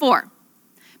 Number 4,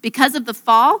 because of the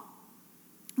fall,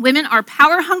 women are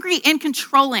power hungry and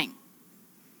controlling.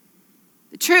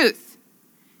 The truth,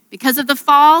 because of the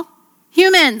fall,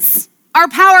 humans are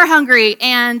power hungry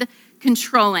and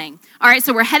controlling. All right,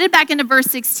 so we're headed back into verse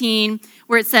 16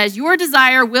 where it says, your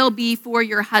desire will be for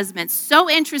your husband. So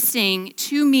interesting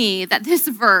to me that this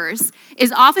verse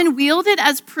is often wielded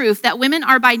as proof that women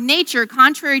are by nature,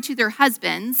 contrary to their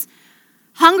husbands,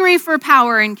 hungry for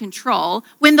power and control,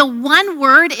 when the one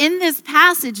word in this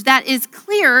passage that is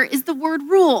clear is the word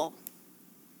rule.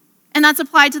 And that's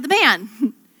applied to the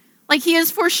man. Like he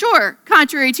is for sure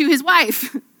contrary to his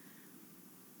wife.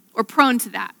 Or prone to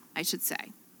that, I should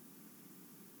say.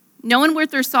 No one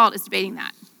worth their salt is debating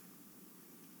that.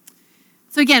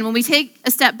 So again, when we take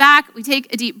a step back, we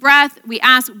take a deep breath, we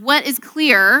ask, what is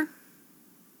clear?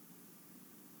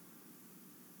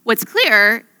 What's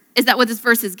clear is that what this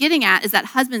verse is getting at is that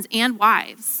husbands and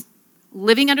wives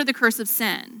living under the curse of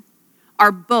sin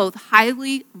are both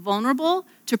highly vulnerable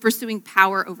to pursuing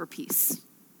power over peace.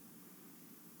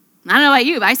 I don't know about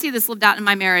you, but I see this lived out in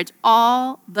my marriage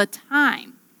all the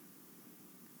time.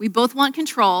 We both want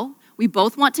control. We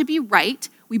both want to be right.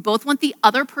 We both want the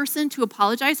other person to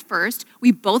apologize first.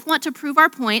 We both want to prove our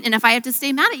point. And if I have to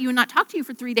stay mad at you and not talk to you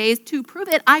for 3 days to prove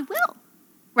it, I will.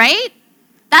 Right?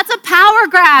 That's a power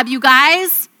grab, you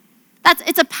guys.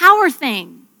 It's a power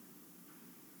thing.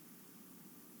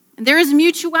 And there is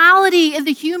mutuality in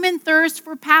the human thirst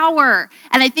for power.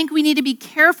 And I think we need to be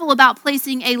careful about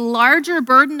placing a larger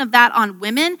burden of that on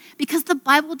women because the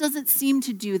Bible doesn't seem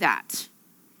to do that.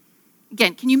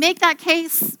 Again, can you make that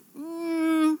case?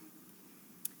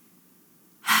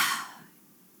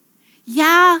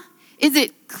 Yeah. Is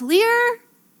it clear?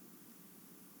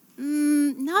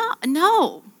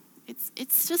 No.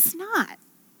 It's just not.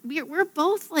 We're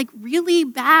both like really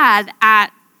bad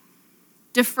at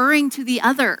deferring to the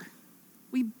other.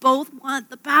 We both want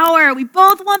the power. We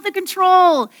both want the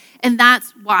control. And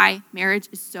that's why marriage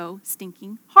is so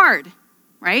stinking hard,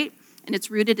 right? And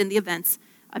it's rooted in the events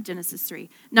of Genesis 3.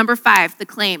 Number 5, the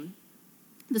claim.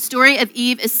 The story of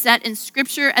Eve is set in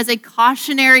Scripture as a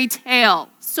cautionary tale,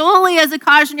 solely as a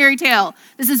cautionary tale.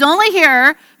 This is only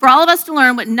here for all of us to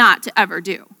learn what not to ever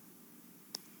do.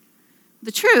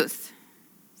 The truth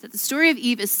is that the story of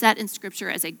Eve is set in Scripture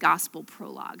as a gospel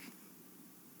prologue.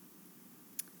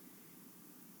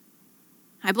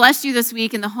 I blessed you this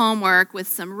week in the homework with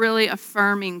some really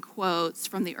affirming quotes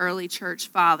from the early church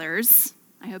fathers.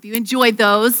 I hope you enjoyed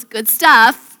those. Good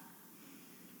stuff.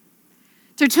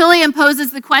 Tertullian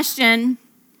poses the question,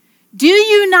 do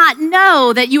you not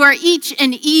know that you are each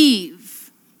an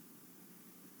Eve?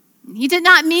 He did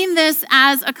not mean this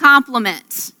as a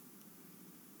compliment.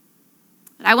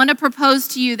 But I want to propose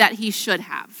to you that he should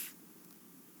have.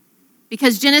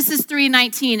 Because Genesis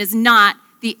 3:19 is not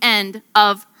the end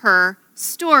of her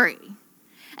story.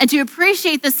 And to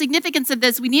appreciate the significance of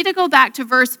this, we need to go back to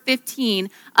verse 15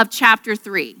 of chapter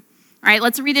 3. All right,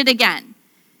 let's read it again.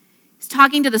 He's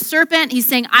talking to the serpent. He's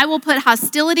saying, I will put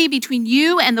hostility between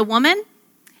you and the woman,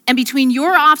 and between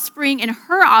your offspring and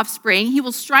her offspring. He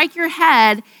will strike your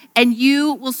head, and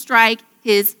you will strike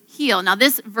his heel. Now,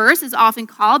 this verse is often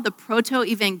called the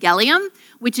Proto-Evangelium,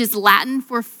 which is Latin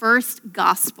for first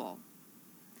gospel.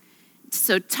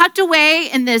 So tucked away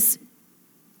in this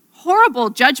horrible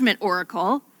judgment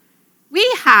oracle, we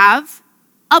have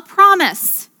a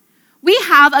promise. We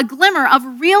have a glimmer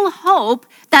of real hope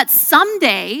that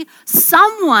someday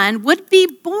someone would be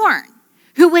born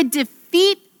who would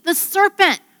defeat the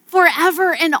serpent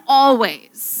forever and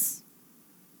always.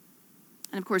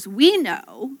 And of course, we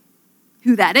know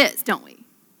who that is, don't we?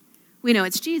 We know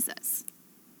it's Jesus.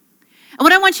 And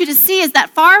what I want you to see is that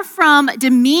far from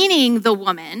demeaning the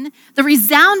woman, the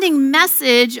resounding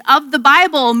message of the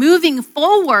Bible moving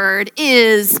forward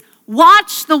is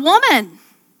watch the woman.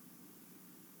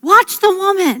 Watch the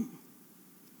woman.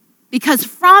 Because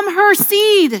from her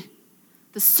seed,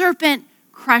 the serpent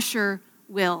crusher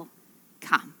will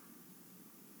come.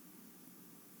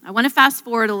 I want to fast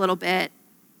forward a little bit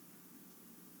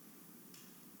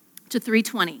to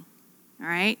 3:20, all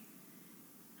right?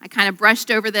 I kind of brushed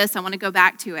over this. I want to go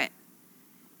back to it.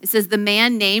 It says, the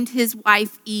man named his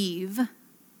wife Eve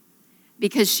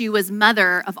because she was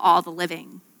mother of all the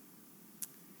living.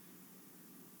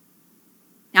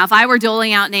 Now, if I were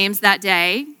doling out names that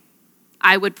day,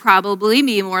 I would probably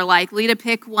be more likely to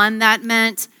pick one that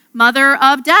meant mother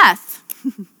of death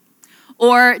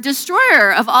or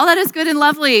destroyer of all that is good and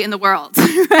lovely in the world,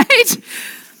 right?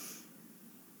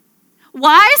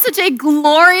 Why such a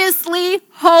gloriously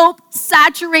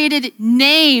hope-saturated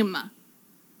name?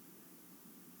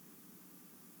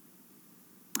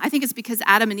 I think it's because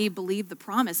Adam and Eve believed the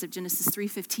promise of Genesis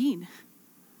 3:15.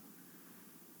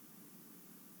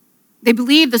 They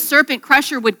believed the serpent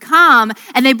crusher would come,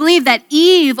 and they believed that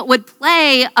Eve would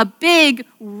play a big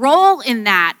role in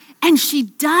that. And she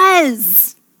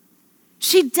does.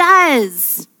 She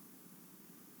does.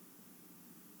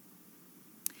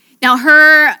 Now,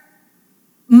 her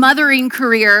mothering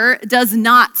career does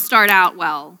not start out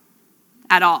well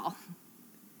at all.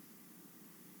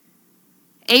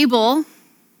 Abel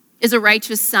is a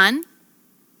righteous son,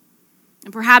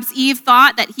 and perhaps Eve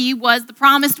thought that he was the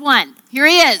promised one. Here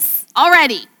he is,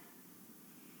 already.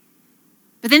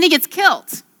 But then he gets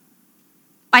killed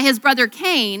by his brother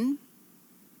Cain,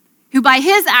 who by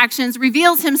his actions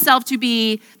reveals himself to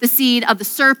be the seed of the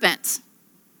serpent.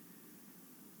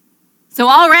 So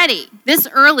already, this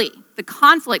early, the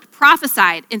conflict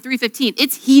prophesied in 3:15,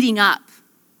 it's heating up.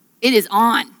 It is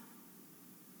on.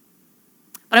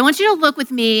 But I want you to look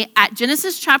with me at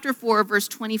Genesis chapter 4, verse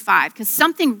 25, because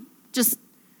something just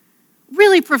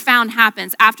really profound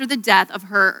happens after the death of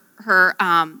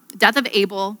death of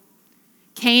Abel.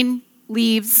 Cain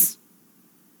leaves.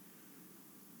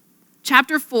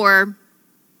 Chapter 4,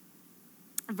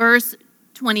 verse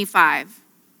 25.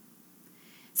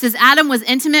 It says, Adam was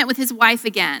intimate with his wife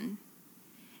again,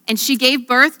 and she gave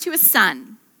birth to a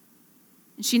son,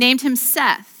 and she named him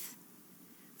Seth,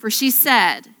 for she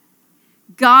said,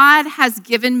 God has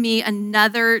given me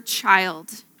another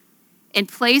child in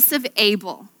place of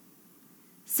Abel,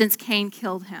 since Cain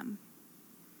killed him.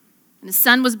 And a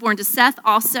son was born to Seth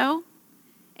also,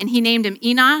 and he named him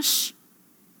Enosh.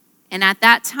 And at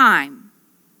that time,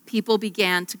 people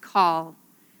began to call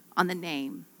on the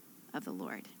name of the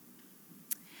Lord.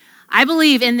 I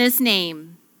believe in this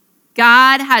name,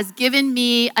 God has given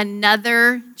me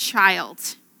another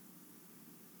child.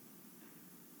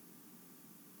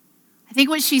 I think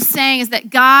what she's saying is that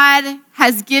God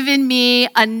has given me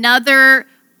another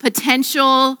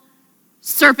potential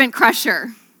serpent crusher.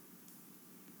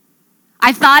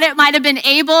 I thought it might have been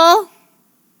Abel.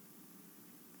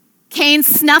 Cain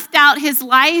snuffed out his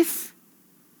life,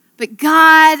 but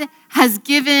God has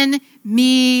given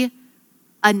me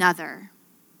another.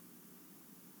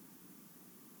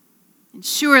 And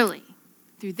surely,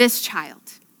 through this child,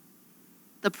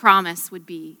 the promise would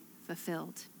be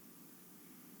fulfilled.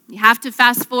 You have to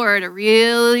fast forward a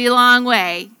really long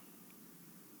way,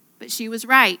 but she was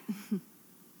right.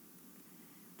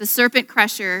 The serpent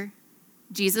crusher,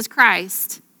 Jesus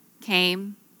Christ,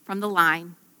 came from the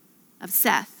line of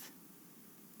Seth.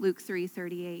 Luke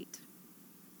 3:38.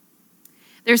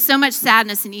 There's so much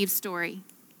sadness in Eve's story.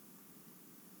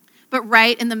 But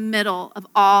right in the middle of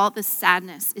all the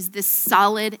sadness is this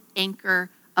solid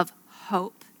anchor of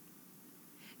hope.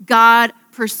 God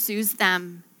pursues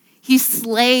them. He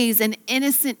slays an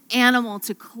innocent animal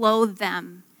to clothe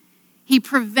them. He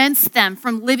prevents them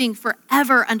from living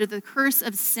forever under the curse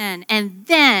of sin. And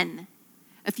then,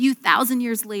 a few thousand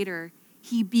years later,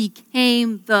 he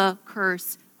became the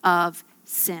curse of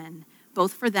sin,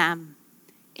 both for them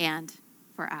and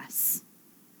for us.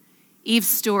 Eve's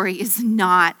story is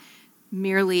not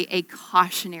merely a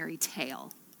cautionary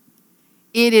tale.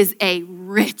 It is a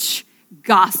rich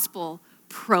gospel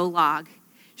prologue.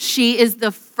 She is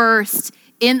the first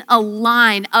in a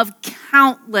line of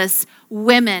countless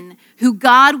women who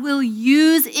God will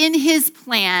use in his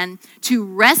plan to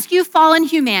rescue fallen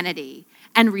humanity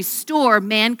and restore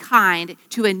mankind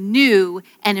to a new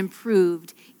and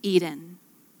improved Eden.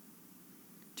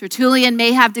 Tertullian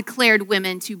may have declared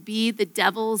women to be the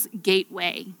devil's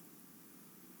gateway,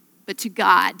 but to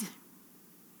God,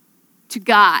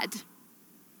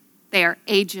 they are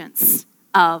agents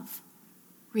of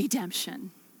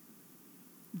redemption.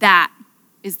 That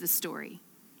is the story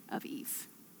of Eve.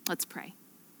 Let's pray.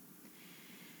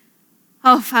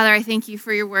 Oh, Father, I thank you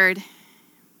for your word.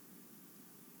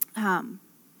 I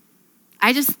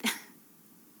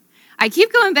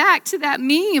keep going back to that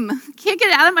meme. Can't get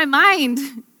it out of my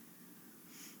mind.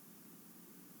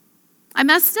 I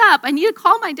messed up. I need to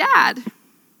call my dad.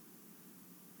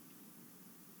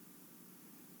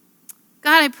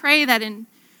 God, I pray that in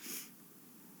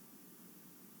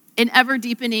ever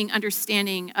deepening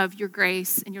understanding of your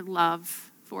grace and your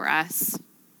love for us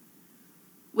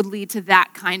would lead to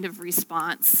that kind of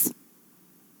response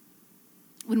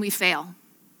when we fail.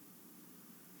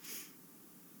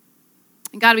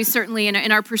 And God, we certainly,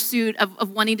 in our pursuit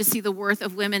of wanting to see the worth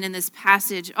of women in this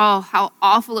passage, oh, how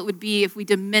awful it would be if we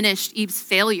diminished Eve's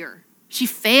failure. She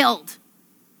failed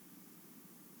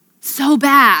so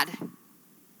bad.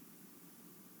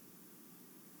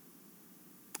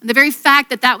 And the very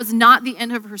fact that that was not the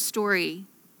end of her story,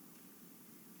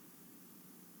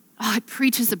 it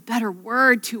preaches a better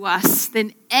word to us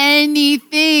than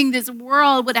anything this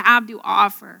world would have to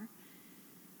offer.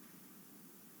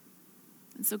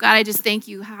 And so, God, I just thank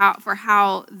you for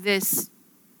how this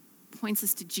points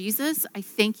us to Jesus. I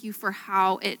thank you for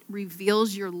how it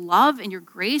reveals your love and your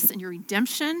grace and your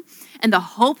redemption and the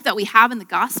hope that we have in the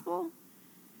gospel.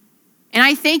 And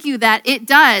I thank you that it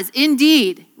does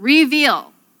indeed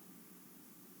reveal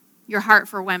your heart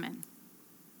for women,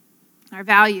 our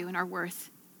value and our worth.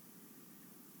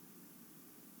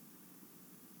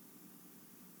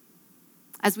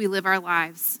 As we live our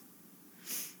lives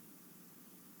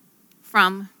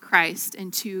from Christ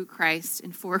and to Christ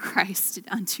and for Christ and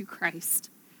unto Christ.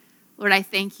 Lord, I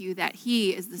thank you that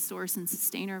he is the source and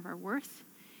sustainer of our worth.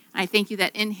 And I thank you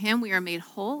that in him we are made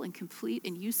whole and complete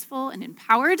and useful and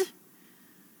empowered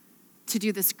to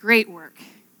do this great work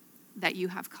that you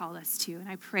have called us to. And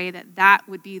I pray that that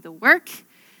would be the work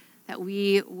that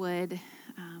we would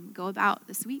go about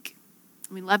this week.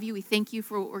 And we love you. We thank you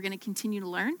for what we're going to continue to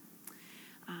learn.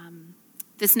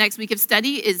 This next week of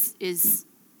study is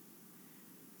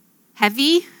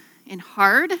heavy and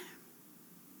hard.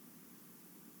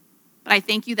 But I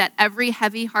thank you that every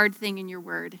heavy, hard thing in your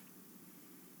word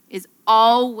is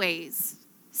always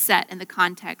set in the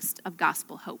context of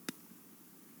gospel hope.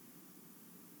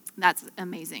 That's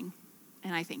amazing.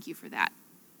 And I thank you for that.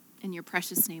 In your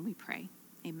precious name we pray.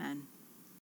 Amen.